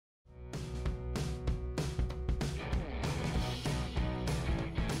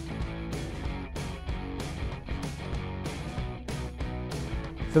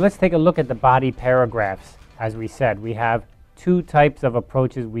So let's take a look at the body paragraphs. As we said, we have two types of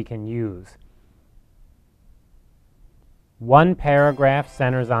approaches we can use. One paragraph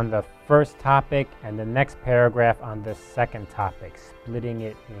centers on the first topic and the next paragraph on the second topic, splitting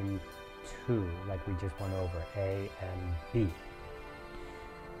it in two, like we just went over, A and B.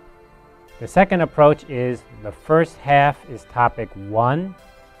 The second approach is the first half is topic 1,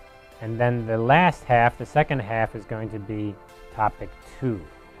 and then the last half, the second half, is going to be topic 2,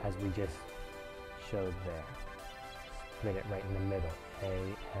 as we just showed there. Split it right in the middle, A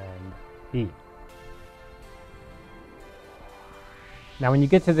and B. Now when you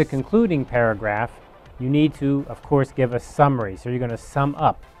get to the concluding paragraph, you need to, of course, give a summary. So you're going to sum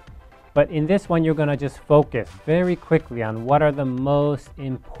up. But in this one, you're going to just focus very quickly on what are the most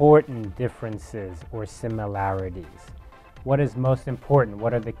important differences or similarities. What is most important?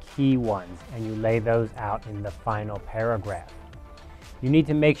 What are the key ones? And you lay those out in the final paragraph. You need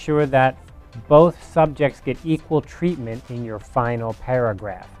to make sure that both subjects get equal treatment in your final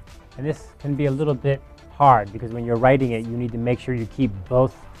paragraph. And this can be a little bit hard because when you're writing it, you need to make sure you keep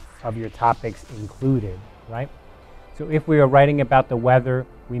both of your topics included, right? So if we are writing about the weather,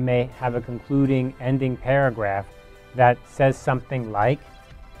 we may have a concluding ending paragraph that says something like,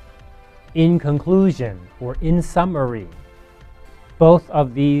 in conclusion, or in summary, both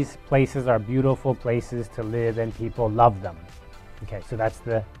of these places are beautiful places to live and people love them. Okay, so that's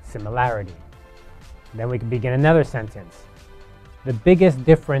the similarity. Then we can begin another sentence. The biggest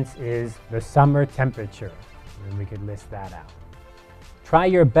difference is the summer temperature, and we could list that out. Try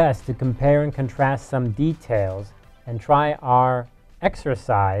your best to compare and contrast some details and try our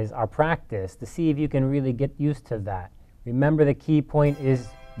exercise, our practice, to see if you can really get used to that. Remember, the key point is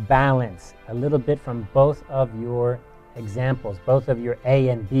balance, a little bit from both of your examples, both of your A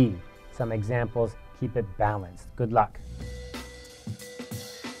and B. Some examples, keep it balanced. Good luck.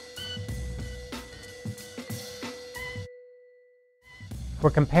 For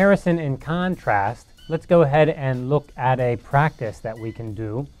comparison and contrast, let's go ahead and look at a practice that we can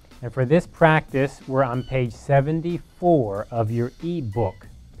do. And for this practice, we're on page 74 of your e-book,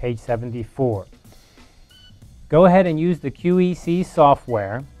 page 74. Go ahead and use the QEC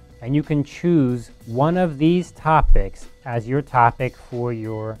software, and you can choose one of these topics as your topic for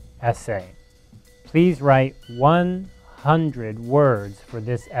your essay. Please write 100 words for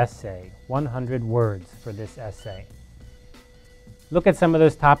this essay. 100 words for this essay. Look at some of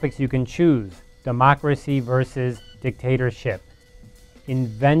those topics you can choose. Democracy versus dictatorship.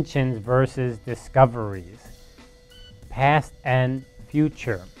 Inventions versus discoveries. Past and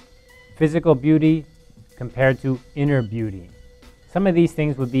future. Physical beauty compared to inner beauty. Some of these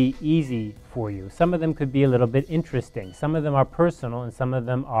things would be easy for you. Some of them could be a little bit interesting. Some of them are personal and some of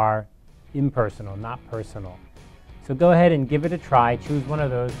them are impersonal, not personal. So go ahead and give it a try. Choose one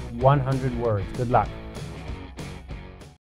of those 100 words. Good luck.